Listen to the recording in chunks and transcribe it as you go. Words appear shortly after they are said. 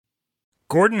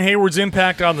Gordon Hayward's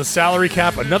impact on the salary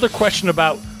cap, another question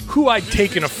about who I'd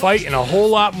take in a fight, and a whole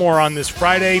lot more on this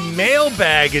Friday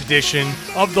mailbag edition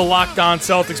of the Locked On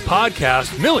Celtics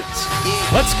podcast. Millies,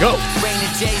 let's go.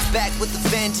 Raymond J's back with the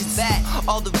vengeance.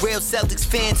 All the real Celtics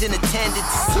fans in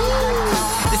attendance.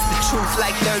 This the truth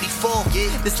like 34.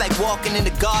 This like walking in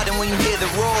the garden when you hear the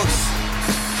roars.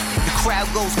 The crowd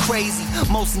goes crazy.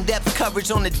 Most in-depth coverage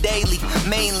on the daily.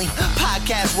 Mainly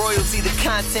podcast royalty, the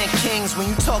content kings. When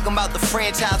you talking about the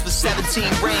franchise with 17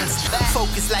 rings.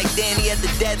 Focus like Danny at the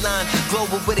deadline.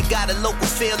 Global, but it got a local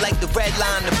feel like the red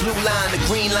line, the blue line, the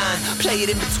green line. Play it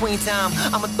in between time.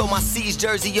 I'ma throw my C's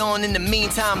jersey on in the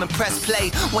meantime and press play.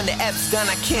 When the F's done,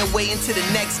 I can't wait until the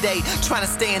next day. Trying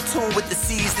to stay in tune with the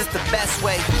C's, that's the best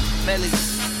way.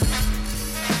 Millies.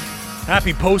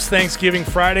 Happy post-Thanksgiving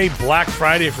Friday, Black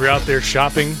Friday if you're out there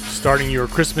shopping, starting your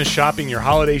Christmas shopping, your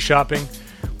holiday shopping,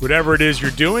 whatever it is you're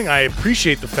doing. I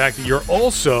appreciate the fact that you're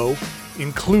also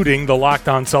including the Locked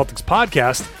On Celtics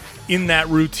podcast in that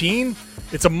routine.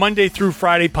 It's a Monday through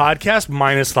Friday podcast,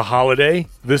 minus the holiday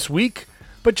this week.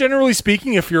 But generally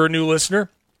speaking, if you're a new listener,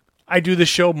 I do this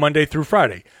show Monday through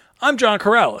Friday. I'm John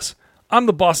Corrales. I'm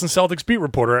the Boston Celtics beat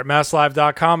reporter at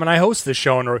MassLive.com, and I host this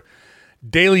show on a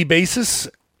daily basis.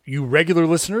 You regular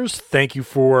listeners, thank you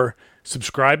for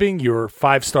subscribing. Your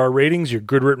 5-star ratings, your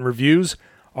good written reviews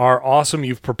are awesome.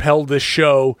 You've propelled this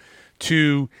show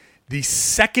to the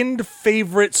second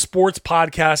favorite sports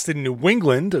podcast in New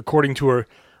England, according to a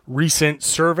recent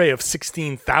survey of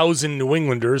 16,000 New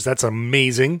Englanders. That's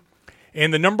amazing.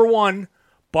 And the number one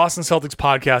Boston Celtics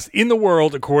podcast in the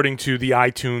world, according to the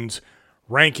iTunes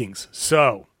rankings.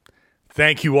 So,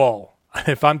 thank you all.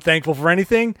 If I'm thankful for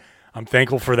anything, I'm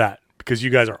thankful for that, because you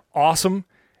guys are awesome,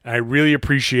 and I really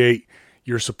appreciate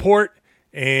your support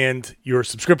and your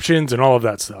subscriptions and all of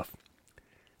that stuff.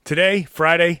 Today,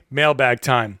 Friday, mailbag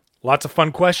time. Lots of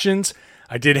fun questions.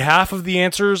 I did half of the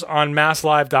answers on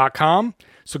MassLive.com,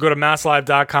 so go to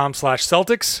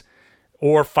MassLive.com/Celtics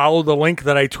or follow the link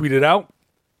that I tweeted out,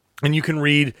 and you can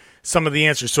read some of the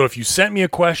answers. So if you sent me a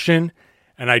question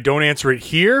and I don't answer it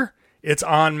here, it's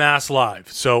on Mass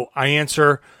Live. So I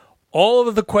answer all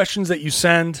of the questions that you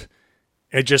send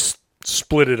and just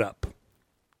split it up.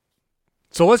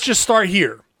 So let's just start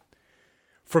here.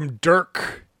 From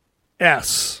Dirk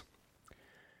S.,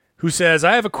 who says,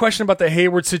 I have a question about the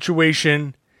Hayward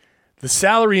situation. The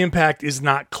salary impact is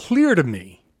not clear to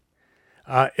me.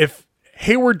 If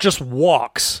Hayward just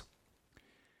walks,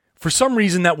 for some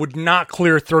reason that would not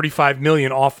clear $35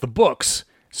 million off the books,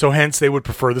 so hence they would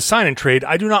prefer the sign and trade.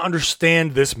 I do not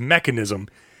understand this mechanism.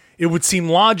 It would seem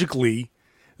logically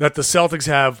that the Celtics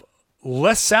have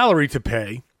less salary to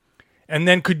pay and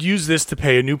then could use this to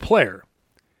pay a new player.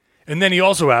 And then he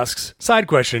also asks, side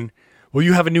question, will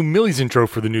you have a new Millies intro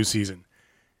for the new season?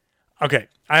 Okay,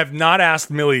 I have not asked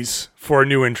Millies for a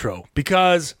new intro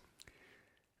because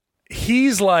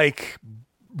he's like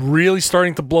really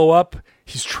starting to blow up.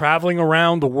 He's traveling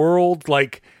around the world.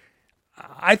 Like,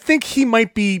 I think he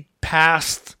might be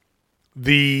past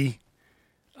the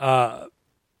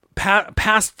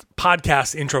past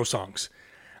podcast intro songs.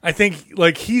 I think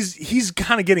like he's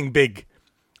kind of getting big,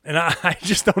 and I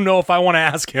just don't know if I want to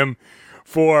ask him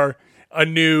for a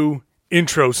new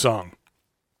intro song.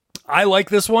 I like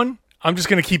this one. I'm just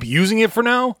going to keep using it for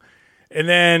now, and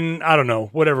then I don't know,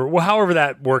 whatever. Well, however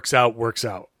that works out.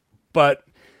 But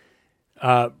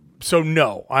so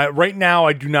no, right now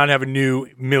I do not have a new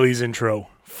Millies intro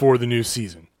for the new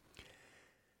season.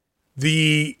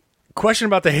 The question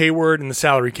about the Hayward and the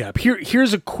salary cap.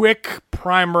 Here's a quick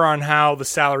primer on how the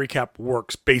salary cap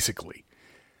works, basically.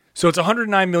 So it's a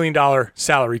 $109 million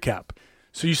salary cap.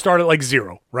 So you start at like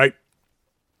zero, right?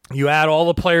 You add all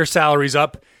the player salaries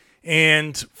up,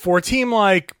 and for a team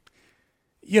like,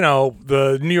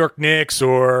 the New York Knicks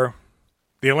or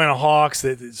the Atlanta Hawks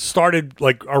that started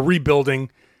like are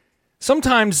rebuilding,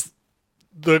 sometimes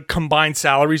the combined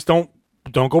salaries don't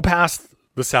go past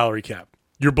the salary cap.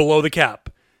 You're below the cap.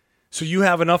 So you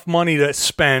have enough money to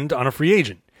spend on a free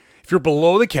agent. If you're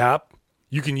below the cap,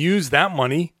 you can use that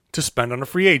money to spend on a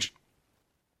free agent.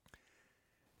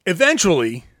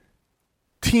 Eventually,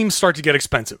 teams start to get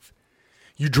expensive.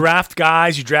 You draft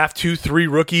guys, you draft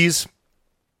 2-3 rookies.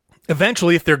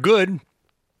 Eventually, if they're good,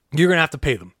 you're going to have to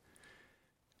pay them.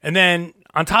 And then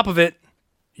on top of it,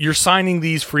 you're signing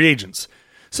these free agents.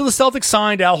 So the Celtics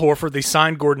signed Al Horford. They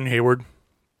signed Gordon Hayward.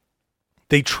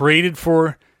 They traded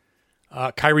for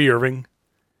Kyrie Irving.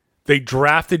 They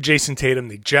drafted Jason Tatum.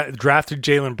 They drafted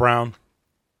Jaylen Brown.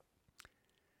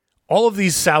 All of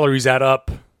these salaries add up.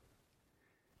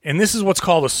 And this is what's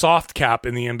called a soft cap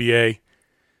in the NBA.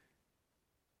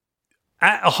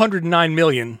 At $109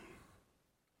 million,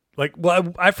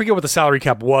 I forget what the salary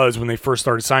cap was when they first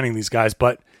started signing these guys,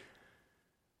 but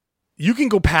you can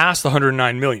go past the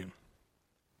 $109 million.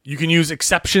 You can use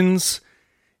exceptions.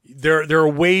 There are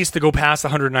ways to go past the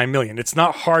 $109 million. It's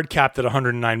not hard capped at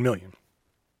 $109 million.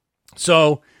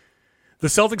 So the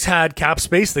Celtics had cap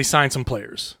space. They signed some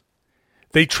players.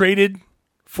 They traded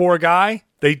for a guy.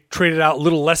 They traded out a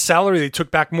little less salary. They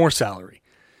took back more salary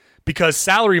because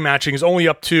salary matching is only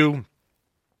up to,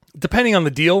 depending on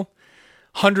the deal,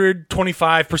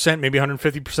 125%, maybe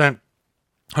 150%,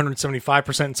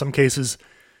 175% in some cases.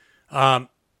 But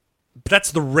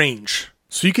that's the range.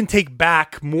 So you can take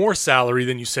back more salary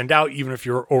than you send out, even if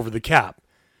you're over the cap.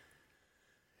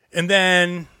 And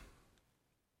then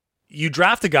you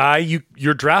draft a guy,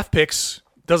 your draft picks,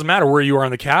 doesn't matter where you are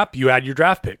on the cap, you add your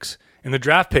draft picks. And the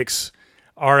draft picks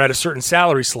are at a certain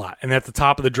salary slot. And at the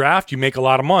top of the draft, you make a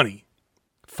lot of money.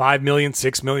 $5 million,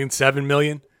 $6 million, $7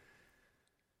 million.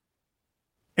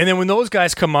 And then when those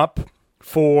guys come up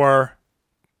for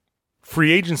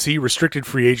free agency, restricted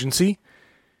free agency,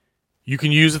 you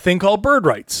can use a thing called bird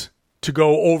rights to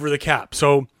go over the cap.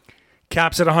 So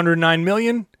cap's at $109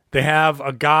 million. They have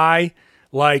a guy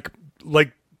like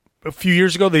a few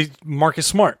years ago, Marcus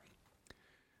Smart.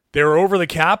 They were over the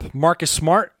cap. Marcus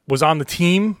Smart was on the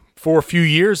team for a few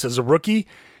years as a rookie.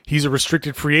 He's a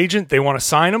restricted free agent. They want to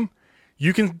sign him.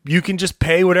 You can just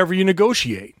pay whatever you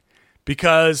negotiate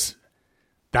because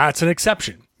that's an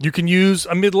exception. You can use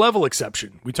a mid-level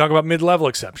exception. We talk about mid-level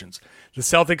exceptions. The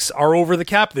Celtics are over the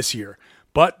cap this year,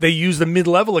 but they use the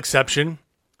mid-level exception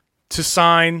to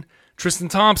sign Tristan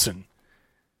Thompson.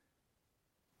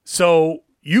 So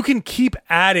you can keep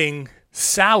adding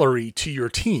salary to your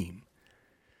team.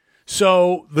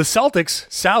 So the Celtics'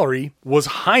 salary was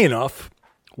high enough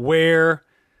where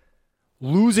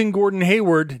losing Gordon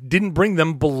Hayward didn't bring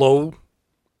them below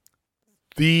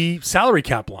the salary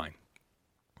cap line.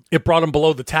 It brought them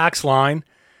below the tax line,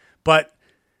 but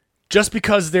just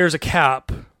because there's a cap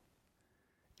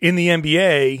in the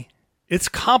NBA, it's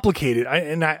complicated.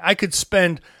 I could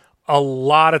spend a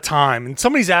lot of time. And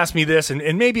somebody's asked me this,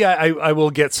 and maybe I will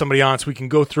get somebody on so we can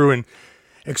go through and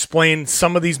explain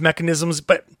some of these mechanisms.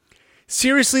 But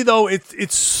seriously, though,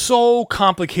 it's so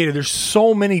complicated. There's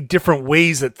so many different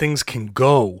ways that things can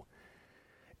go.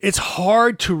 It's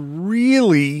hard to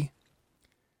really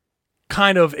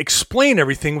kind of explain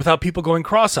everything without people going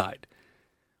cross-eyed.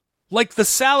 Like the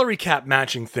salary cap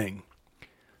matching thing.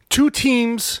 Two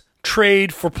teams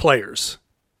trade for players.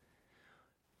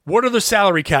 What are the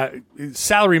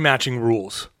salary matching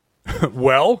rules?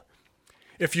 Well,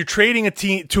 if you're trading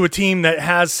to a team that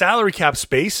has salary cap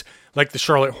space, like the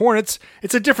Charlotte Hornets,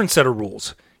 it's a different set of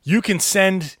rules. You can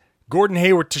send Gordon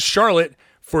Hayward to Charlotte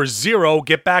for $0,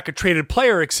 get back a traded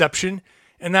player exception,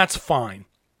 and that's fine.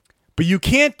 But you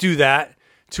can't do that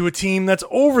to a team that's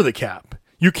over the cap.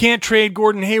 You can't trade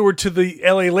Gordon Hayward to the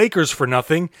LA Lakers for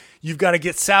nothing. You've got to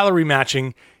get salary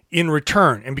matching in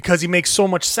return. And because he makes so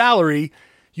much salary,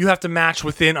 you have to match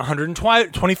within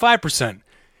 125%.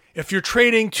 If you're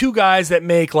trading two guys that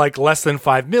make like less than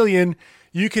 $5 million,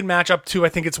 you can match up to, I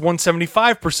think it's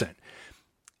 175%.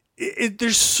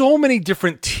 There's so many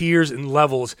different tiers and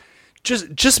levels.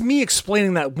 Just me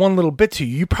explaining that one little bit to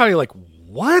you, you're probably like,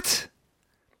 what?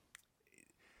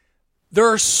 There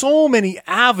are so many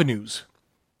avenues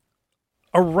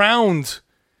around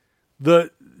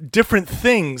the different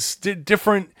things,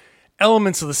 different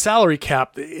elements of the salary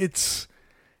cap. It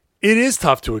is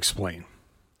tough to explain.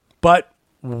 But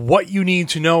what you need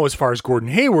to know as far as Gordon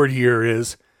Hayward here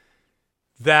is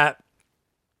that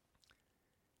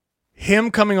him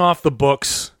coming off the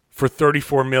books for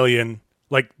 $34 million,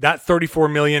 like that $34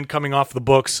 million coming off the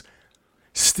books,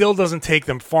 still doesn't take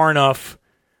them far enough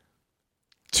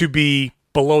to be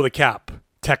below the cap,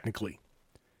 technically.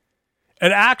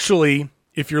 And actually,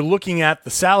 if you're looking at the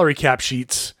salary cap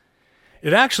sheets,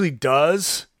 it actually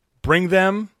does bring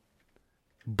them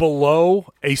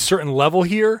below a certain level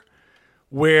here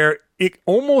where it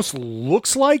almost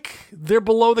looks like they're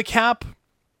below the cap,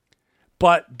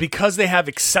 but because they have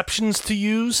exceptions to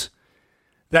use,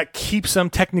 that keeps them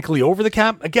technically over the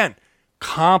cap. Again,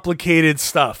 complicated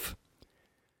stuff.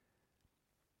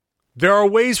 There are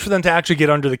ways for them to actually get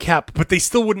under the cap, but they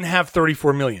still wouldn't have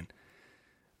 $34 million.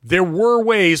 There were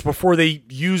ways before they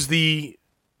used the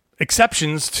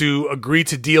exceptions to agree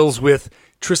to deals with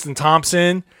Tristan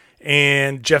Thompson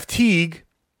and Jeff Teague.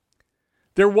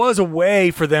 There was a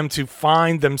way for them to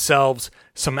find themselves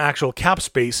some actual cap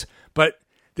space, but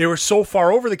they were so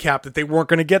far over the cap that they weren't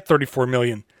going to get $34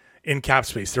 million in cap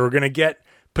space. They were going to get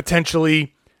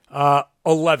potentially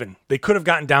 11. They could have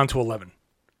gotten down to 11.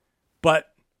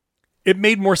 But it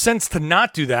made more sense to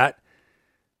not do that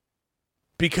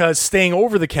because staying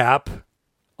over the cap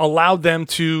allowed them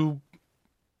to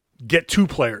get 2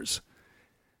 players.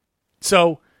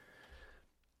 So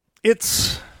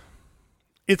it's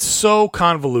so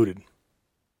convoluted.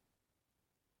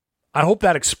 I hope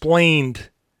that explained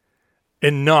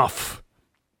enough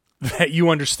that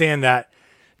you understand that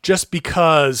just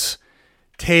because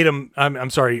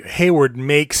Hayward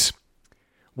makes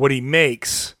what he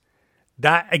makes,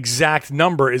 that exact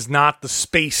number is not the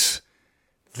space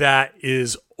that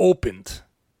is opened.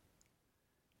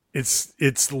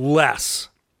 It's less.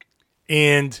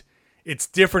 And it's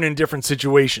different in different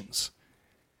situations.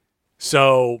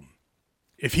 So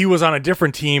if he was on a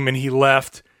different team and he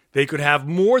left, they could have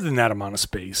more than that amount of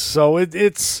space. So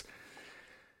it's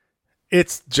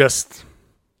just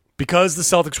because the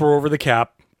Celtics were over the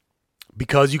cap,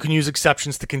 because you can use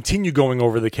exceptions to continue going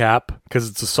over the cap because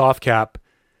it's a soft cap,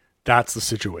 that's the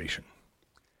situation.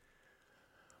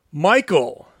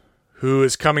 Michael, who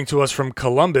is coming to us from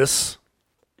Columbus,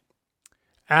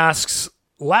 asks,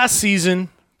 last season,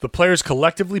 the players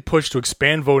collectively pushed to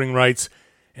expand voting rights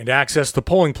and access to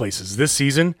polling places. This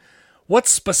season, what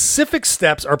specific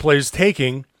steps are players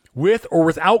taking with or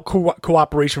without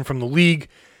cooperation from the league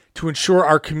to ensure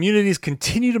our communities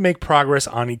continue to make progress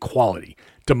on equality,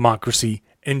 democracy,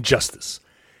 and justice?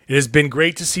 It has been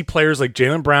great to see players like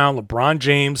Jaylen Brown, LeBron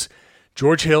James,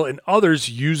 George Hill, and others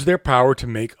use their power to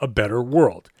make a better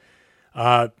world.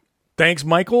 Thanks,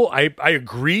 Michael. I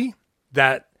agree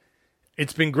that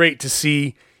it's been great to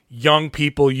see young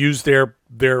people use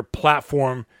their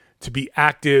platform to be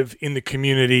active in the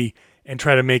community and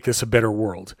try to make this a better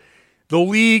world. The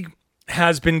league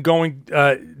has been going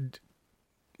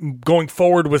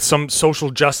forward with some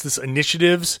social justice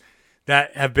initiatives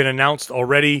that have been announced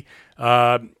already,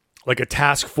 like a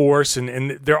task force,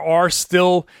 and there are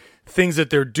still things that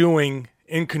they're doing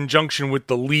in conjunction with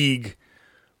the league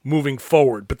moving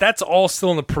forward. But that's all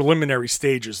still in the preliminary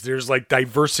stages. There's like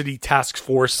diversity task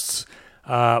forces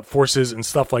and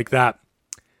stuff like that.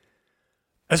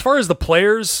 As far as the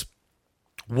players,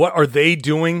 what are they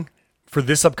doing for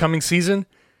this upcoming season?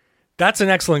 That's an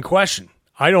excellent question.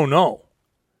 I don't know.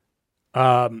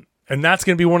 And that's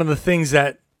going to be one of the things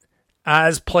that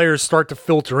as players start to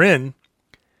filter in,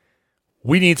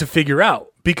 we need to figure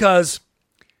out, because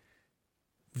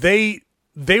they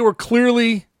were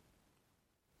clearly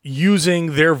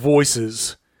using their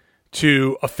voices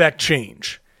to affect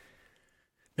change.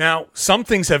 Now, some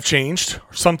things have changed,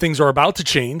 some things are about to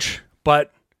change,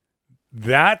 but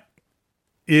that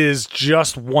is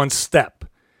just one step.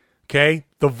 Okay?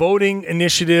 The voting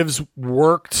initiatives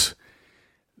worked.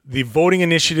 The voting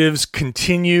initiatives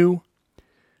continue.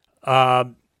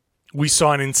 We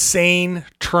saw an insane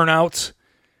turnout.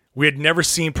 We had never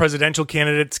seen presidential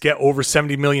candidates get over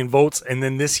 70 million votes, and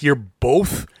then this year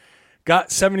both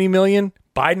got 70 million.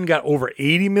 Biden got over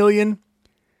 80 million.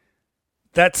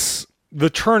 The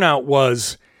turnout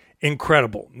was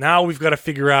incredible. Now we've got to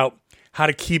figure out how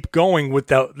to keep going with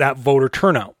that voter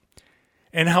turnout.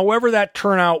 And however that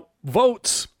turnout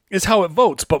votes is how it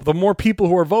votes. But the more people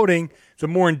who are voting, the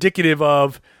more indicative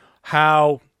of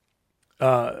how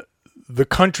the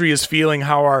country is feeling,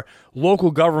 how our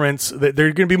local governments, they're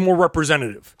going to be more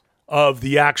representative of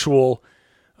the actual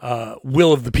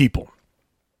will of the people.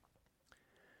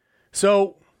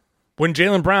 So when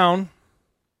Jaylen Brown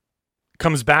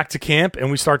comes back to camp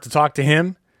and we start to talk to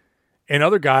him and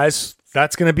other guys,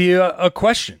 that's going to be a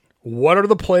question. What are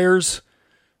the players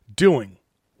doing?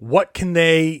 What can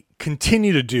they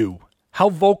continue to do? How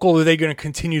vocal are they going to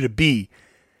continue to be?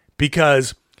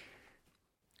 Because,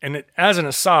 and as an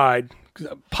aside,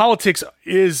 politics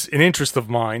is an interest of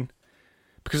mine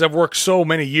because I've worked so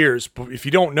many years. But if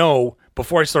you don't know,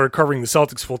 before I started covering the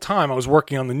Celtics full time, I was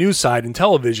working on the news side in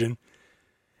television,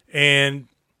 and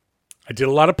I did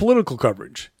a lot of political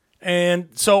coverage. And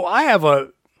so I have a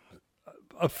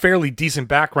fairly decent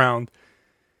background.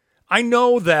 I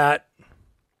know that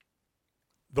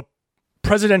the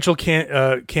presidential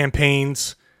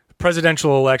campaigns,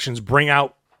 presidential elections bring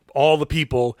out all the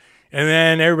people, and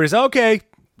then everybody's, okay,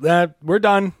 we're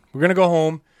done. We're going to go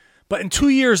home. But in 2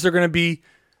 years, they're going to be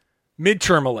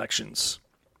midterm elections,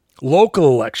 local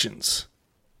elections.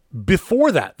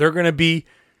 Before that, they're going to be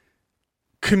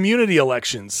community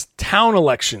elections, town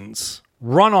elections,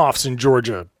 runoffs in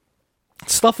Georgia,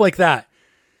 stuff like that.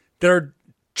 They're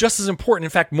just as important,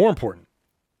 in fact, more important,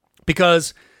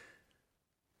 because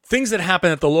things that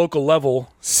happen at the local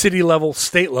level, city level,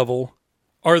 state level,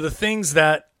 are the things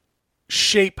that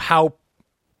shape how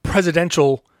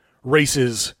presidential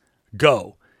races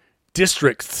go.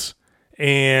 Districts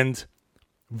and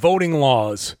voting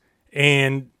laws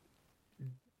and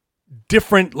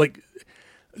different, like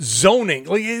zoning.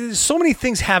 Like, so many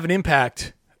things have an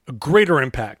impact, a greater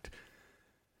impact.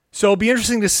 So it'll be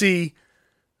interesting to see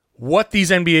what these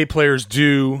NBA players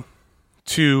do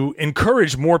to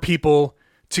encourage more people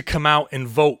to come out and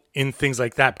vote in things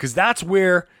like that, because that's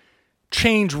where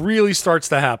change really starts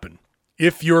to happen.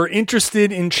 If you're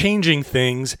interested in changing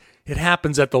things, it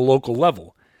happens at the local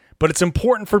level. But it's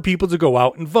important for people to go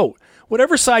out and vote.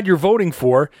 Whatever side you're voting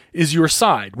for is your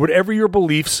side. Whatever your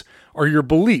beliefs are your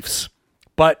beliefs.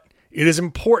 But it is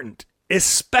important,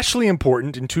 especially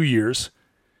important in 2 years,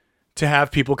 to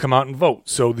have people come out and vote.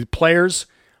 So the players,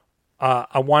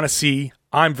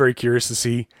 I'm very curious to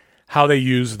see how they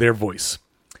use their voice.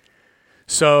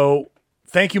 So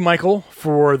thank you, Michael,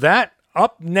 for that.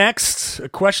 Up next, a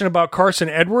question about Carson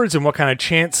Edwards and what kind of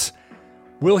chance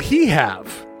will he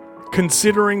have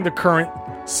considering the current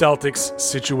Celtics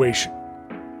situation.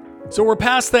 So we're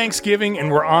past Thanksgiving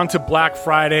and we're on to Black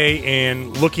Friday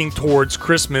and looking towards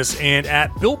Christmas. And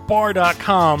at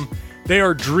BuiltBar.com, they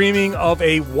are dreaming of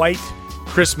a white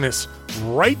Christmas.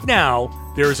 Right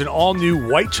now, there is an all-new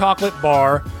white chocolate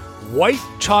bar, white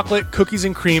chocolate cookies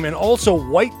and cream, and also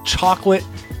white chocolate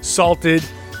salted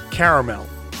caramel.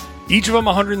 Each of them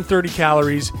 130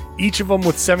 calories, each of them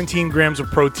with 17 grams of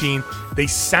protein. They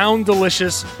sound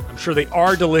delicious. I'm sure they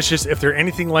are delicious if they're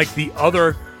anything like the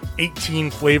other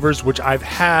 18 flavors, which I've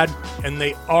had, and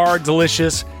they are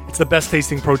delicious. It's the best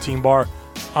tasting protein bar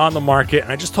on the market.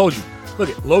 And I just told you, look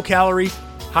at low calorie,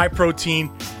 high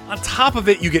protein. On top of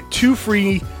it, you get 2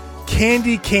 free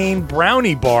candy cane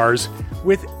brownie bars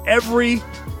with every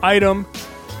item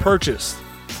purchased.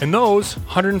 And those,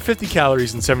 150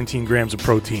 calories and 17 grams of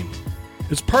protein.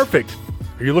 It's perfect.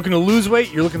 Are you looking to lose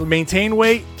weight? You're looking to maintain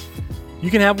weight? You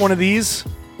can have one of these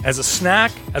as a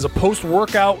snack, as a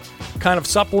post-workout kind of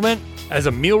supplement, as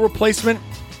a meal replacement.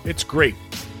 It's great.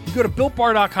 You go to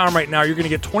BuiltBar.com right now, you're going to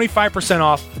get 25%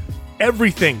 off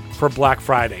everything for Black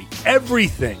Friday.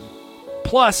 Everything.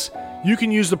 Plus, you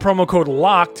can use the promo code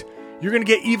LOCKED. You're going to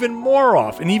get even more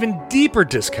off, an even deeper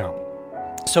discount.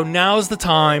 So now's the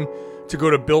time to go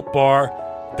to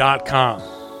BuiltBar.com.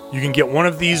 You can get one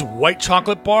of these white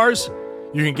chocolate bars.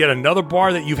 You can get another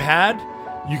bar that you've had.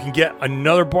 You can get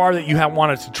another bar that you have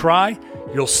wanted to try.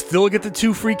 You'll still get the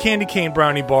 2 free candy cane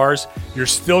brownie bars. You're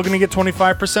still going to get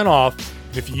 25% off.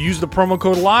 If you use the promo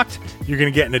code LOCKED, you're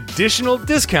going to get an additional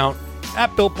discount at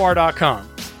BuiltBar.com.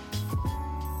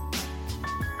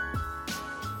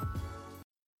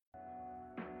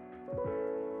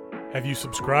 Have you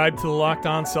subscribed to the Locked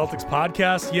On Celtics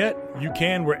podcast yet? You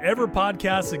can wherever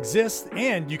podcasts exist,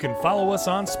 and you can follow us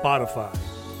on Spotify.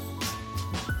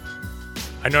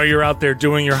 I know you're out there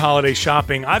doing your holiday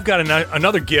shopping. I've got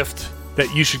another gift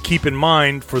that you should keep in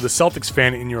mind for the Celtics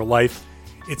fan in your life.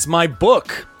 It's my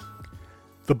book,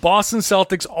 The Boston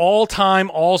Celtics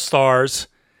All-Time All-Stars,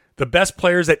 the best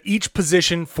players at each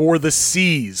position for the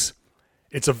C's.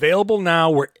 It's available now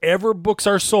wherever books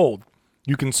are sold.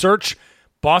 You can search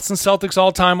Boston Celtics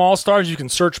All-Time All-Stars. You can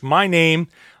search my name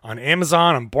on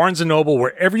Amazon, on Barnes & Noble,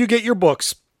 wherever you get your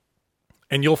books,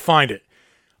 and you'll find it.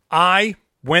 I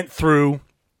went through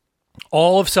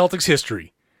all of Celtics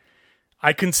history.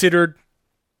 I considered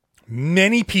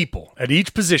many people at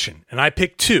each position, and I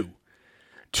picked 2.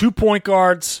 2 point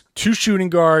guards, 2 shooting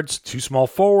guards, 2 small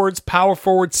forwards, power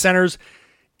forwards, centers,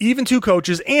 even 2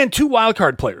 coaches, and 2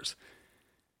 wildcard players.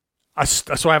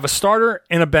 So I have a starter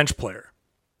and a bench player.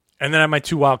 And then I have my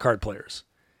 2 wildcard players.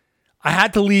 I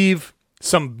had to leave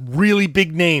some really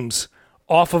big names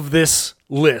off of this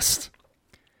list.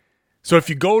 So if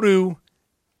you go to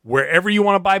wherever you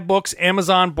want to buy books,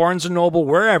 Amazon, Barnes & Noble,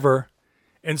 wherever,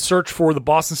 and search for the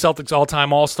Boston Celtics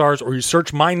All-Time All-Stars, or you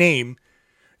search my name,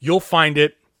 you'll find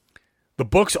it. The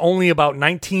book's only about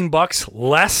 $19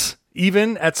 less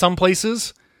even at some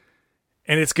places.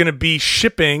 And it's going to be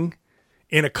shipping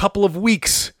in a couple of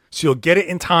weeks. So you'll get it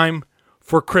in time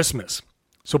for Christmas.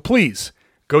 So please,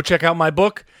 go check out my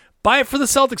book. Buy it for the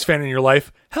Celtics fan in your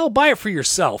life. Hell, buy it for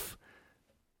yourself.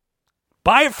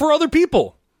 Buy it for other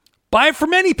people. Buy it for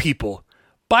many people.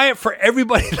 Buy it for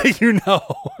everybody that you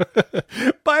know.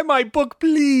 Buy my book,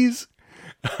 please.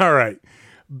 All right.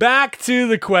 Back to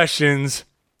the questions.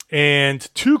 And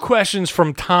 2 questions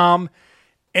from Tom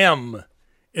M.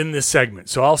 in this segment.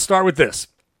 So I'll start with this.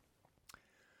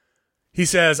 He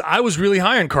says, I was really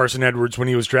high on Carson Edwards when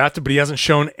he was drafted, but he hasn't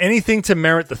shown anything to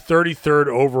merit the 33rd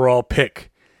overall pick.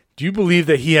 Do you believe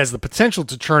that he has the potential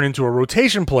to turn into a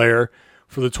rotation player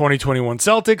for the 2021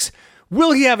 Celtics?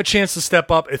 Will he have a chance to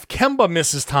step up if Kemba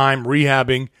misses time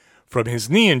rehabbing from his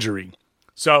knee injury?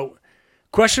 So,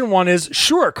 question 1 is,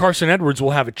 sure, Carson Edwards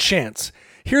will have a chance.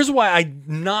 Here's why I'm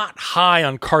not high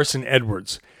on Carson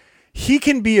Edwards. He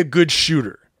can be a good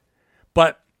shooter.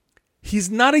 but he's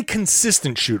not a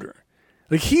consistent shooter.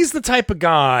 Like, he's the type of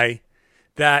guy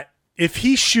that if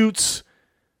he shoots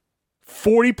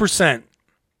 40%,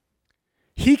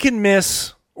 he can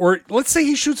miss, or let's say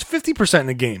he shoots 50% in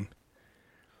a game.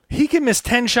 He can miss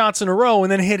 10 shots in a row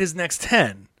and then hit his next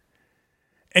 10.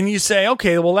 And you say,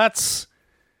 okay, well, that's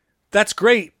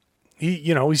great.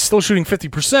 He's still shooting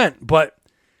 50%, but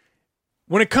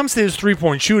when it comes to his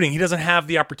three-point shooting, he doesn't have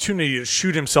the opportunity to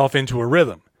shoot himself into a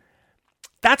rhythm.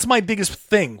 That's my biggest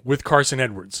thing with Carson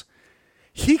Edwards.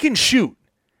 He can shoot.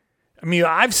 I mean,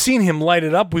 I've seen him light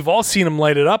it up. We've all seen him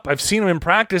light it up. I've seen him in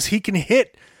practice. He can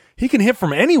hit. He can hit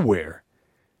from anywhere.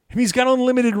 I mean, he's got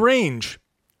unlimited range.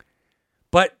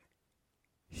 But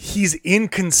he's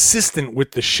inconsistent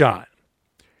with the shot.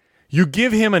 You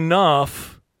give him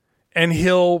enough, and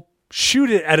he'll shoot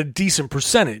it at a decent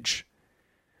percentage.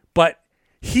 But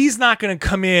he's not going to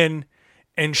come in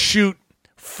and shoot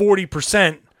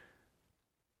 40%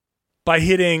 by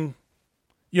hitting,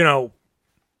 2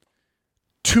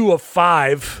 of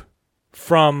 5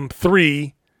 from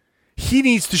 3. He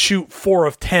needs to shoot 4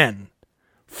 of 10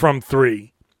 from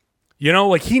 3.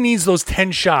 He needs those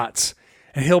 10 shots.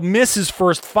 And he'll miss his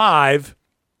first 5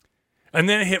 and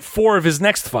then hit 4 of his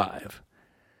next 5.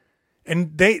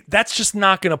 And that's just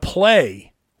not going to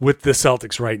play with the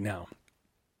Celtics right now.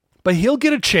 But he'll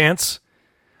get a chance,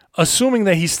 assuming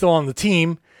that he's still on the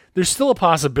team. There's still a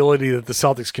possibility that the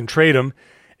Celtics can trade him,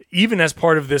 even as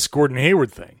part of this Gordon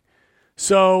Hayward thing.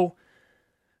 So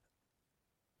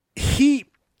and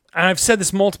I've said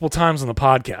this multiple times on the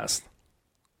podcast,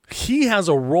 he has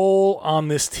a role on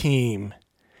this team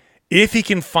if he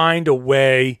can find a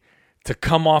way to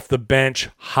come off the bench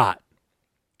hot.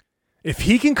 If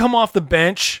he can come off the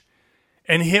bench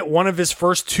and hit one of his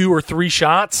first 2 or 3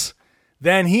 shots,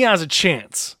 then he has a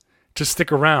chance to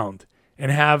stick around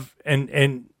and have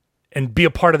and be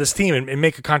a part of this team and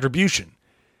make a contribution.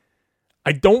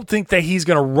 I don't think that he's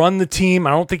going to run the team. I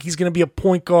don't think he's going to be a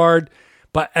point guard.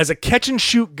 But as a catch and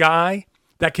shoot guy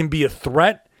that can be a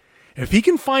threat, if he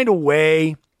can find a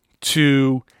way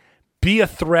to be a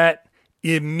threat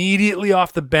immediately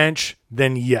off the bench,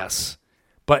 then yes.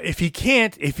 But if he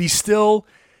can't, if he's still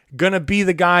going to be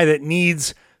the guy that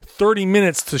needs 30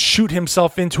 minutes to shoot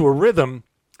himself into a rhythm,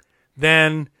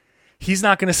 then he's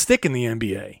not going to stick in the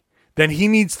NBA. Then he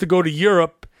needs to go to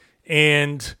Europe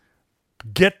and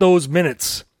get those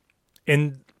minutes.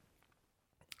 And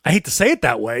I hate to say it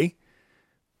that way,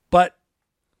 but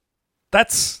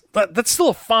that's still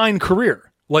a fine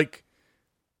career. Like,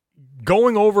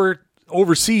 going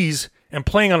overseas and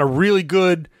playing on a really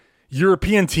good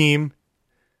European team,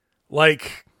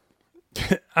 like,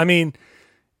 I mean,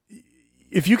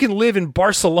 if you can live in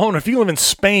Barcelona, if you live in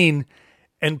Spain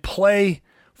and play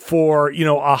for,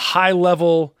 a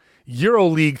high-level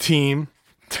EuroLeague team,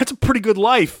 that's a pretty good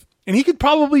life. And he could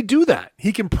probably do that.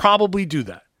 I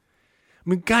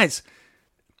mean, guys,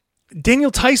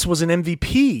 Daniel Tice was an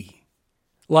MVP.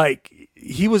 Like,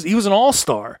 he was an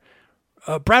all-star.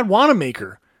 Brad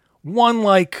Wanamaker won,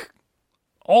 like,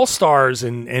 all-stars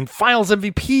and finals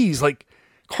MVPs. Like,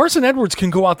 Carson Edwards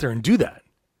can go out there and do that.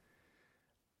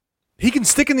 He can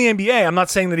stick in the NBA. I'm not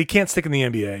saying that he can't stick in the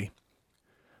NBA.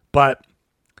 But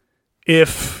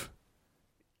if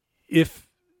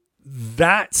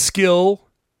that skill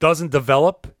doesn't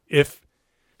develop, if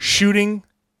shooting,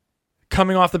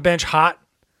 coming off the bench hot,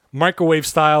 microwave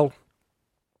style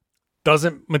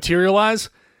doesn't materialize,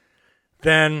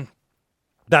 then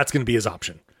that's going to be his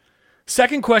option.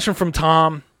 Second question from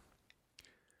Tom: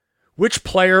 which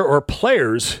player or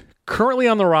players currently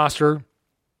on the roster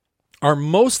are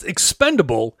most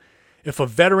expendable if a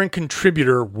veteran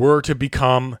contributor were to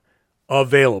become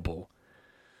available?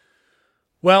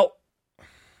 Well,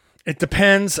 it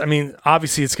depends. I mean,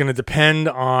 obviously it's going to depend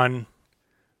on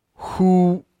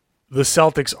who the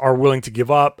Celtics are willing to give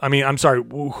up. I mean, I'm sorry,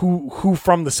 who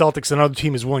from the Celtics another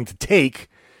team is willing to take.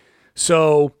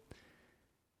 So,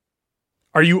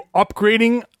 are you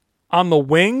upgrading on the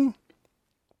wing?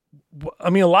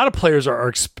 I mean, a lot of players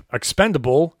are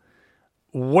expendable.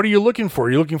 What are you looking for?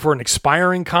 Are you looking for an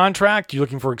expiring contract? Are you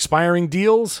looking for expiring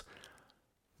deals?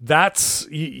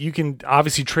 You can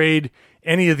obviously trade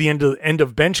any of the end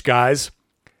of bench guys.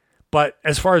 But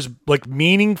as far as like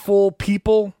meaningful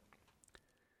people,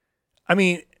 I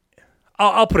mean,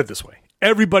 I'll put it this way.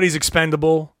 Everybody's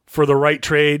expendable for the right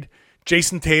trade.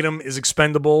 Jason Tatum is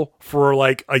expendable for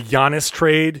like a Giannis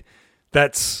trade.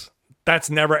 That's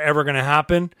never ever going to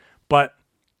happen, but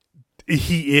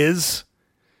he is.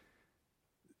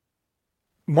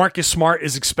 Marcus Smart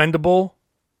is expendable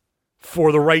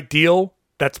for the right deal.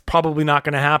 That's probably not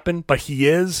going to happen, but he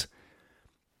is.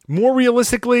 More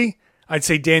realistically, I'd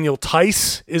say Daniel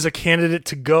Tice is a candidate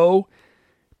to go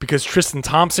because Tristan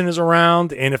Thompson is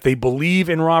around, and if they believe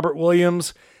in Robert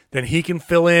Williams, then he can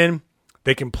fill in.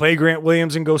 They can play Grant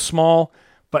Williams and go small,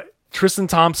 but Tristan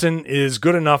Thompson is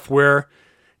good enough where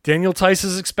Daniel Tice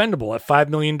is expendable at $5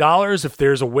 million. If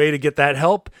there's a way to get that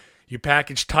help, you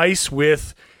package Tice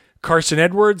with Carson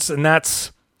Edwards, and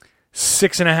that's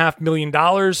 $6.5 million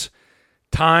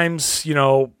times,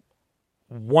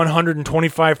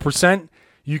 125%.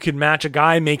 You can match a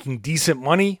guy making decent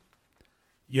money.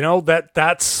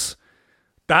 That's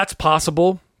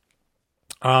possible.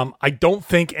 I don't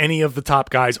think any of the top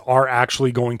guys are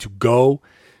actually going to go.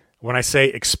 When I say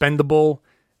expendable,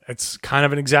 it's kind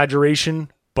of an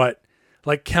exaggeration, but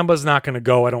like Kemba's not going to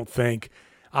go, I don't think.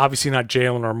 Obviously not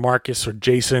Jalen or Marcus or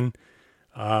Jason.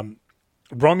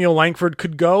 Romeo Langford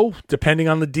could go, depending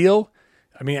on the deal.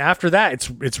 I mean, after that,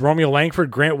 it's Romeo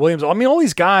Langford, Grant Williams. I mean, all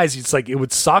these guys, it's like it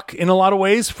would suck in a lot of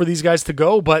ways for these guys to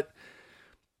go, but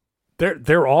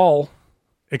they're all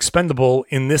expendable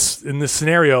in this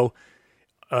scenario,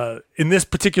 in this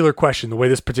particular question, the way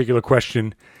this particular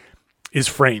question is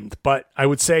framed. But I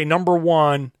would say, number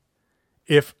one,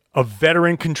 if a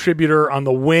veteran contributor on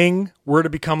the wing were to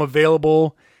become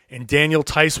available and Daniel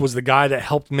Tice was the guy that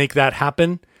helped make that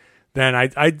happen, then I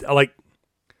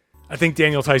think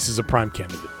Daniel Tice is a prime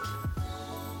candidate.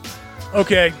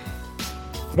 Okay.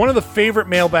 One of the favorite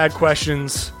mailbag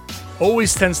questions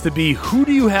always tends to be, who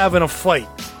do you have in a fight?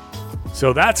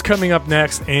 So that's coming up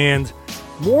next, and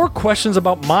more questions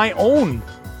about my own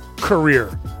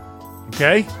career.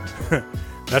 Okay?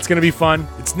 That's going to be fun.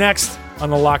 It's next on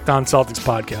the Locked On Celtics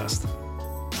podcast.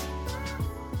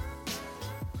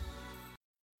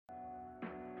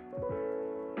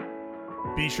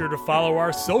 Be sure to follow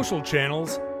our social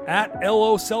channels at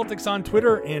LO Celtics on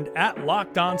Twitter and at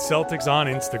Locked On Celtics on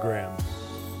Instagram.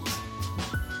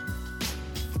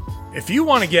 If you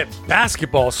want to get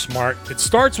basketball smart, it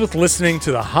starts with listening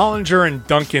to the Hollinger and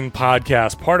Duncan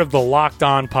podcast, part of the Locked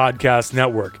On Podcast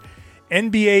Network.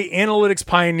 NBA analytics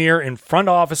pioneer and front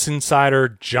office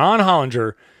insider John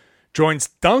Hollinger joins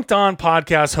Dunked On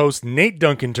podcast host Nate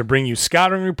Duncan to bring you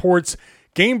scouting reports,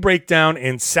 game breakdown,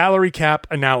 and salary cap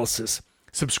analysis.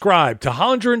 Subscribe to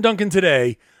Hollinger and Duncan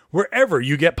today, wherever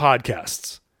you get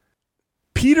podcasts.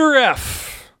 Peter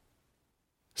F.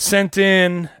 sent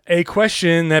in a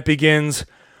question that begins,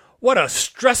 what a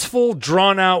stressful,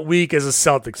 drawn-out week as a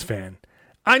Celtics fan.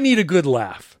 I need a good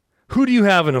laugh. Who do you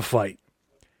have in a fight?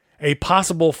 A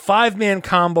possible five-man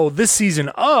combo this season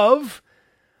of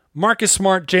Marcus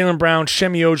Smart, Jaylen Brown,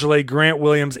 Semi Ojeleye, Grant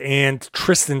Williams, and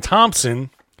Tristan Thompson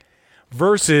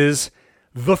versus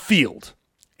the field.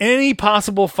 Any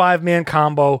possible five-man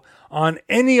combo on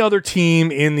any other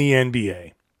team in the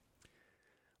NBA.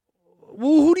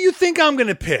 Well, who do you think I'm going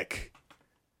to pick?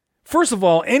 First of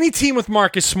all, any team with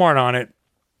Marcus Smart on it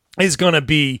is going to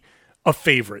be a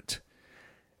favorite.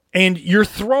 And you're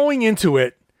throwing into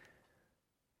it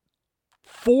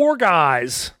four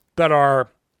guys that are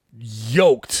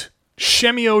yoked.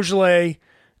 Semi Ojeleye,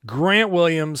 Grant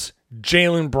Williams,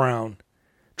 Jaylen Brown.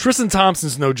 Tristan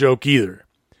Thompson's no joke either.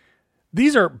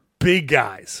 These are big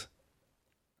guys.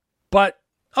 But,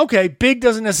 okay, big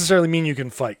doesn't necessarily mean you can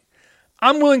fight.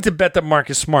 I'm willing to bet that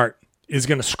Marcus Smart is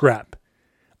going to scrap.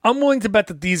 I'm willing to bet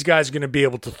that these guys are going to be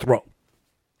able to throw.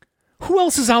 Who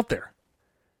else is out there?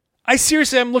 I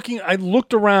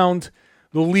looked around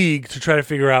the league to try to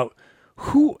figure out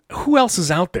who else is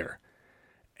out there.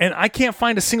 And I can't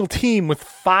find a single team with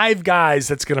five guys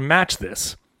that's going to match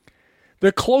this.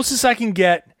 The closest I can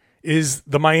get is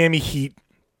the Miami Heat.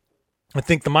 I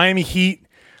think the Miami Heat,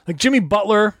 like Jimmy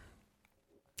Butler,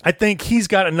 I think he's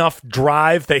got enough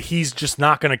drive that he's just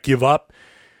not going to give up.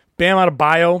 Bam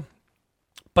Adebayo.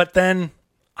 But then,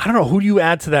 I don't know, who do you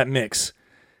add to that mix?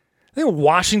 I think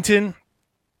Washington,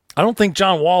 I don't think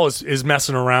John Wall is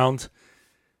messing around.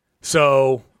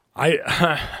 So,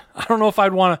 I don't know if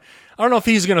I'd want to, I don't know if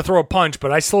he's going to throw a punch,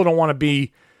 but I still don't want to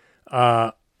be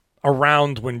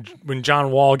around when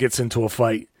John Wall gets into a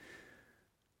fight.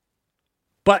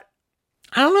 But,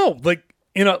 I don't know,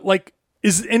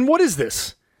 what is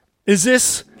this? Is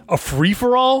this a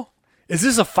free-for-all? Is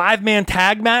this a five-man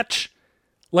tag match?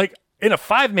 Like, in a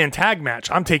five-man tag match,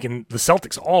 I'm taking the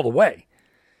Celtics all the way.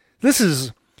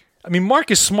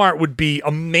 Marcus Smart would be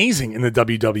amazing in the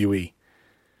WWE.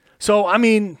 So,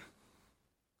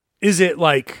 is it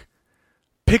like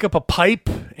pick up a pipe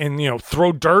and,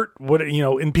 throw dirt,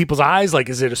 in people's eyes? Like,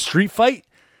 is it a street fight?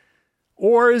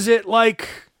 Or is it like,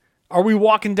 are we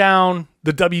walking down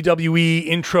the WWE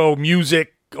intro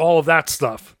music, all of that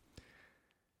stuff?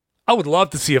 I would love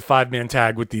to see a five-man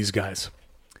tag with these guys.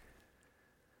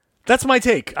 that's my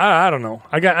take. I don't know.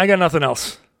 I got nothing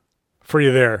else for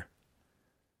you there.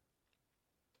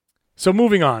 So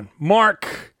moving on.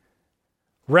 Mark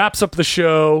wraps up the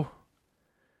show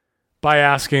by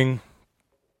asking,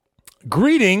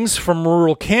 greetings from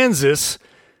rural Kansas.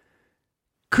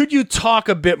 Could you talk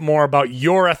a bit more about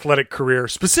your athletic career?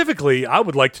 Specifically, I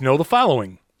would like to know the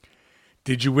following.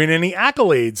 Did you win any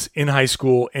accolades in high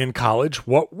school and college?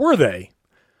 What were they?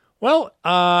 Well,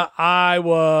 I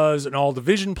was an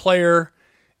all-division player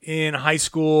in high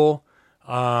school.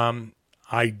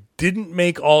 I didn't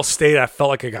make All-State. I felt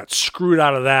like I got screwed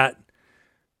out of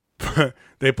that.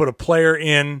 They put a player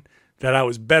in that I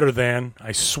was better than,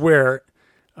 I swear.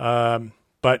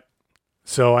 But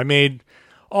so I made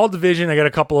all-division. I got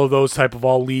a couple of those type of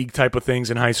all-league type of things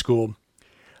in high school.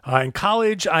 In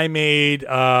college, I made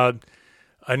a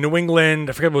New England,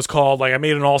 I forget what it was called. Like I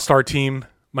made an all-star team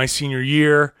my senior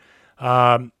year.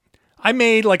 I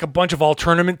made like a bunch of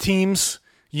all-tournament teams.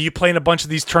 You play in a bunch of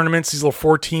these tournaments, these little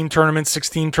 4-team tournaments,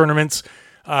 16 tournaments.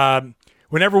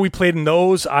 Whenever we played in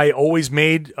those, I always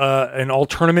made an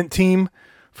all-tournament team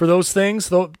for those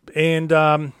things.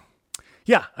 And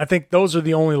yeah, I think those are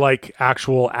the only like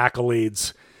actual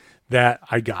accolades that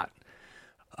I got.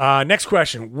 Next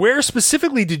question. Where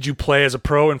specifically did you play as a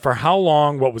pro and for how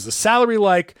long? What was the salary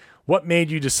like? What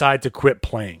made you decide to quit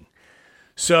playing?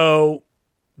 So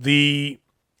the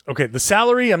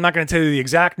salary, I'm not going to tell you the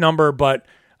exact number, but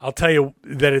I'll tell you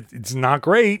that it's not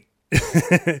great.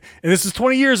 And this is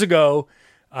 20 years ago.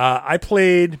 I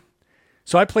played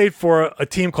for a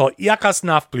team called Iakas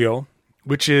Nafplio,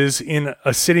 which is in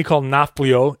a city called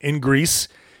Nafplio in Greece,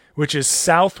 which is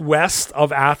southwest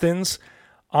of Athens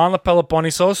on the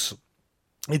Peloponnesos.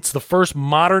 It's the first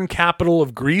modern capital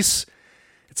of Greece.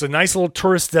 It's a nice little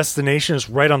tourist destination. It's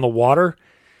right on the water.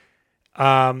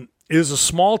 It is a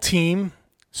small team.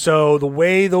 So the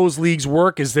way those leagues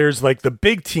work is there's like the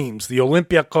big teams, the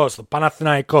Olympiakos, the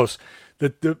Panathinaikos,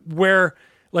 where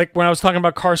like when I was talking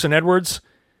about Carson Edwards,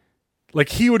 like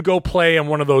he would go play on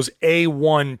one of those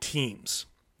A1 teams.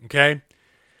 Okay.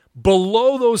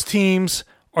 Below those teams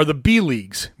are the B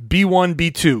leagues, B1,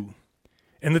 B2.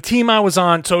 And the team I was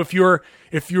on, so if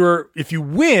you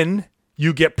win,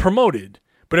 you get promoted.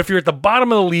 But if you're at the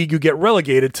bottom of the league, you get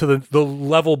relegated to the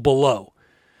level below.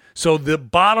 So the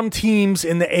bottom teams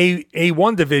in the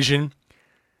A1 division,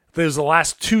 there's the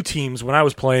last two teams when I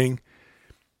was playing.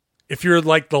 If you're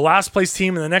like the last place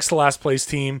team and the next to last place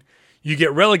team, you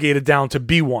get relegated down to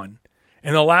B1.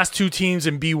 And the last two teams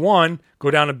in B1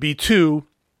 go down to B2.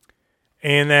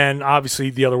 And then obviously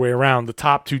the other way around, the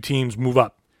top two teams move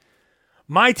up.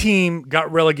 My team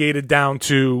got relegated down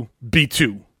to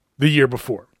B2 the year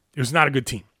before. It was not a good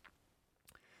team.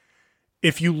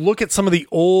 If you look at some of the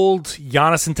old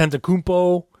Giannis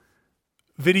Antetokounmpo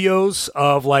videos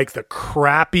of like the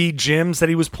crappy gyms that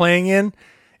he was playing in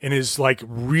his like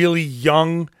really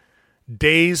young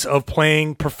days of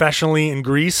playing professionally in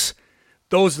Greece,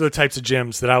 those are the types of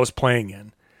gyms that I was playing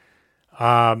in.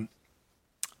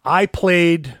 I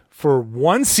played for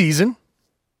one season,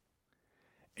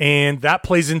 and that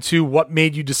plays into what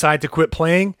made you decide to quit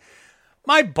playing.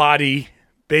 My body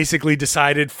basically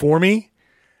decided for me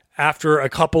after a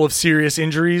couple of serious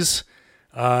injuries,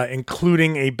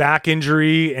 including a back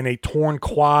injury and a torn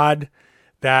quad,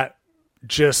 that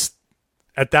just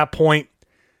at that point,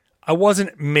 I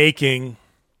wasn't making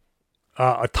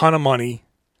a ton of money.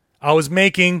 I was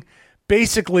making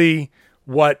basically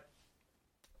what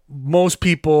most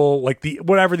people, like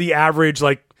whatever the average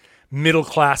like middle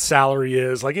class salary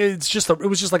is. Like it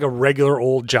was just like a regular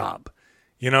old job,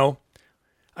 you know.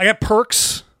 I got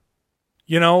perks.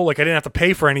 You know, like I didn't have to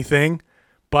pay for anything,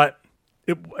 but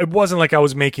it wasn't like I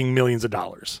was making millions of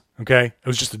dollars. Okay. I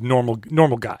was just a normal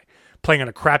guy playing on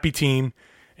a crappy team.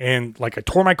 And like I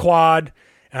tore my quad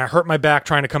and I hurt my back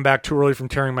trying to come back too early from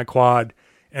tearing my quad.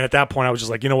 And at that point I was just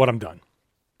like, you know what? I'm done.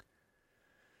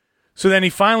 So then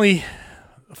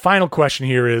final question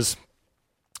here is,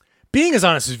 being as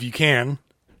honest as you can,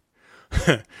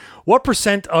 what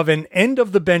 % of an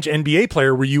end-of-the-bench NBA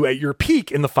player were you at your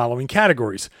peak in the following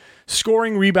categories?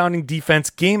 Scoring, rebounding, defense,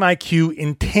 game IQ,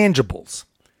 intangibles.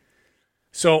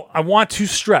 So I want to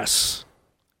stress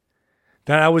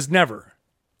that I was never,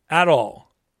 at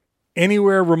all,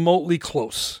 anywhere remotely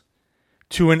close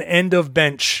to an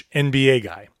end-of-bench NBA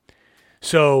guy.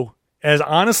 So as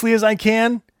honestly as I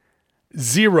can,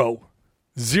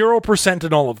 0%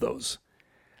 in all of those.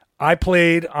 I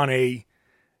played on a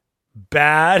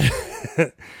bad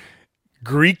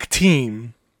Greek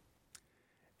team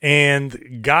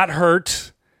and got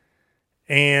hurt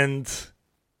and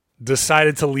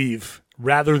decided to leave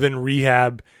rather than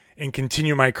rehab and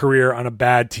continue my career on a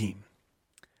bad team.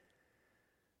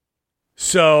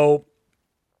 So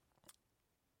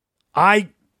I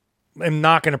am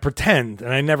not going to pretend,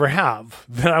 and I never have,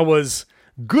 that I was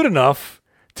good enough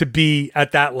to be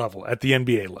at that level, at the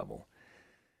NBA level.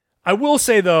 I will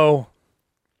say, though,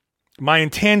 my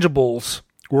intangibles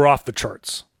were off the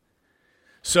charts.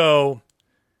 So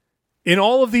in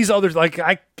all of these others, like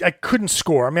I couldn't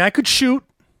score. I mean, I could shoot.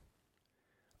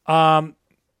 I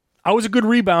was a good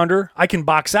rebounder. I can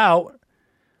box out.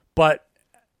 But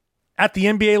at the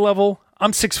NBA level,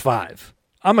 I'm 6'5".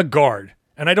 I'm a guard,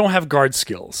 and I don't have guard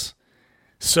skills.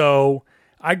 So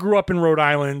I grew up in Rhode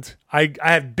Island. I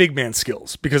have big man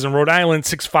skills because in Rhode Island,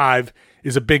 6'5"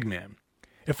 is a big man.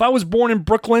 If I was born in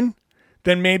Brooklyn,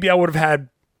 then maybe I would have had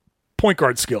point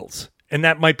guard skills, and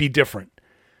that might be different.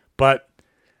 But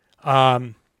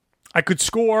I could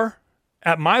score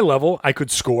at my level. I could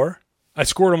score. I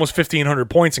scored almost 1,500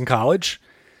 points in college.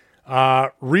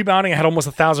 Rebounding, I had almost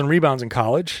 1,000 rebounds in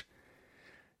college.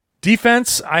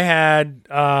 Defense, I had,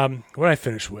 what did I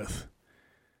finish with?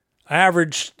 I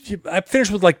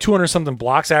finished with like 200 something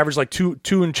blocks. I averaged like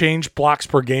two and change blocks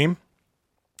per game.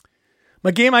 My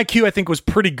game IQ, I think, was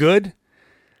pretty good.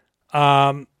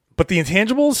 But the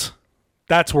intangibles,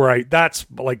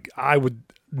 I would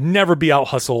never be out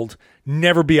hustled,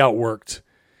 never be outworked,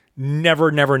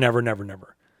 never.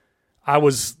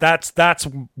 That's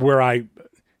where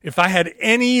if I had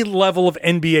any level of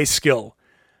NBA skill,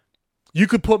 you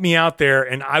could put me out there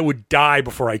and I would die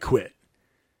before I quit.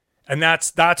 And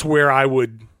that's where I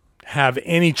would have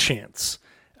any chance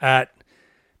at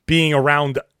being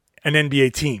around an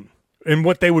NBA team. And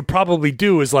what they would probably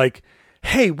do is like,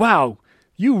 hey, wow,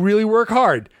 you really work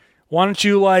hard. Why don't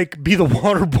you like be the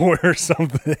water boy or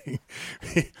something?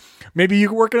 Maybe you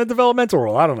could work in a developmental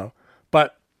role. I don't know.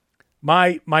 But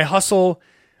my hustle,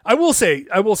 I will say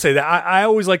that I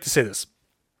always like to say this.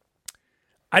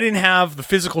 I didn't have the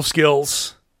physical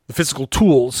skills, the physical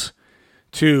tools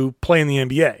to play in the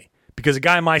NBA because a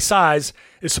guy my size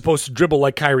is supposed to dribble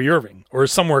like Kyrie Irving or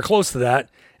somewhere close to that,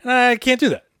 and I can't do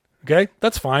that. Okay,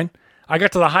 that's fine. I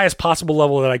got to the highest possible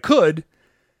level that I could,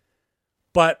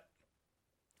 but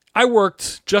I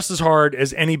worked just as hard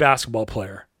as any basketball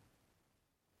player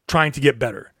trying to get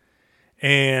better.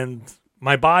 And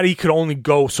my body could only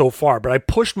go so far, but I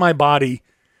pushed my body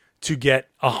to get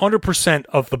 100%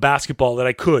 of the basketball that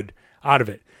I could out of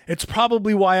it. It's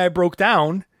probably why I broke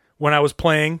down when I was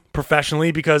playing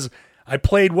professionally, because I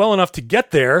played well enough to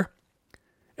get there.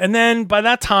 And then by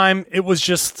that time, it was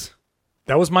just,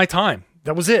 that was my time.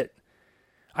 That was it.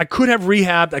 I could have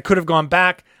rehabbed. I could have gone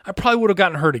back. I probably would have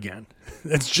gotten hurt again.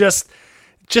 It's just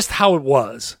how it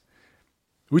was.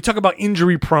 We talk about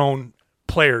injury-prone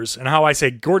players and how I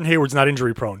say Gordon Hayward's not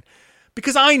injury-prone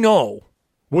because I know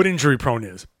what injury-prone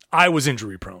is. I was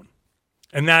injury-prone,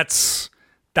 and that's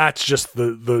just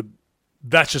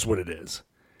that's just what it is.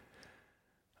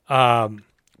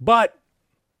 But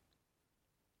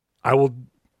I will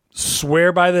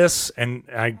swear by this, and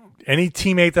any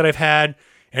teammate that I've had,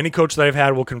 any coach that I've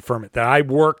had will confirm it, that I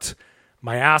worked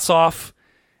my ass off,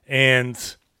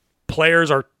 and players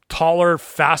are taller,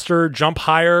 faster, jump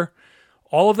higher,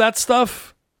 all of that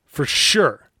stuff, for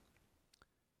sure.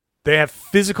 They have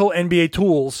physical NBA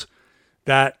tools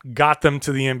that got them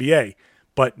to the NBA,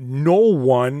 but no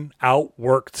one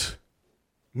outworked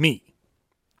me.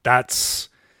 That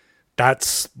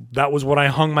was what I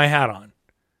hung my hat on.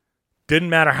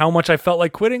 Didn't matter how much I felt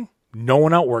like quitting, no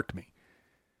one outworked me.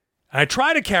 And I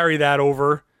try to carry that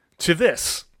over to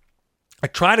this. I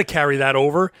try to carry that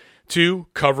over to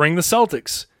covering the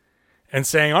Celtics and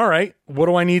saying, all right, what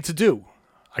do I need to do?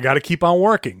 I got to keep on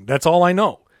working. That's all I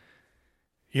know.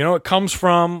 You know, it comes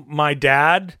from my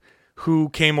dad, who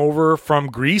came over from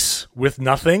Greece with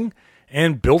nothing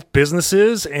and built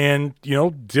businesses and, you know,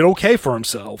 did okay for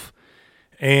himself.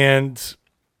 And,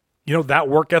 you know, that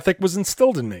work ethic was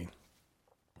instilled in me.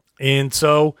 And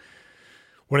so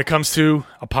when it comes to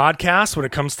a podcast, when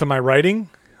it comes to my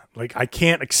writing, like, I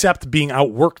can't accept being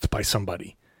outworked by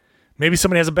somebody. Maybe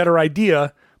somebody has a better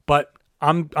idea, but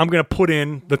I'm going to put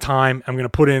in the time. I'm going to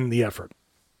put in the effort.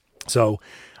 So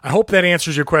I hope that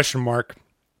answers your question, Mark.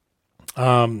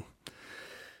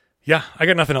 Yeah, I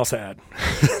got nothing else to add.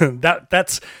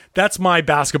 That's my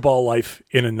basketball life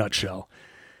in a nutshell.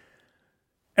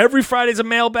 Every Friday's a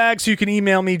mailbag, so you can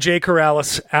email me,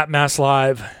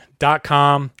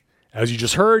 jcorrales@masslive.com. As you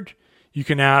just heard, you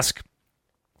can ask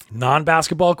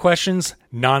non-basketball questions,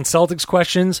 non-Celtics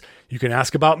questions. You can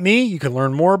ask about me. You can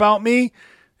learn more about me.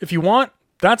 If you want,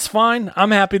 that's fine. I'm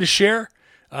happy to share.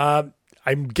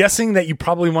 I'm guessing that you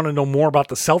probably want to know more about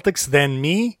the Celtics than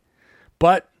me,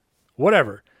 but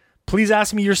whatever. Please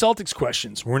ask me your Celtics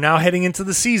questions. We're now heading into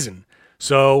the season.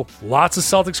 So lots of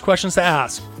Celtics questions to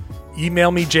ask.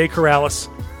 Email me,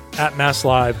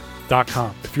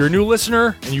 jcorrales@masslive.com. If you're a new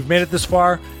listener and you've made it this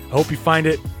far, I hope you find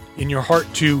it in your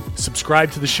heart to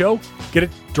subscribe to the show. Get it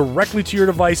directly to your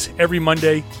device every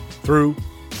Monday through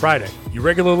Friday. You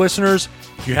regular listeners,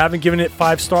 if you haven't given it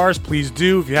 5 stars, please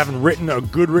do. If you haven't written a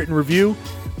good written review,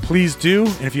 please do.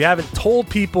 And if you haven't told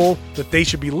people that they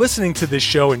should be listening to this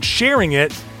show and sharing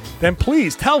it, then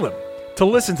please tell them to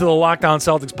listen to the Locked On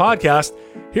Celtics podcast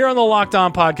here on the Locked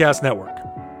On Podcast Network.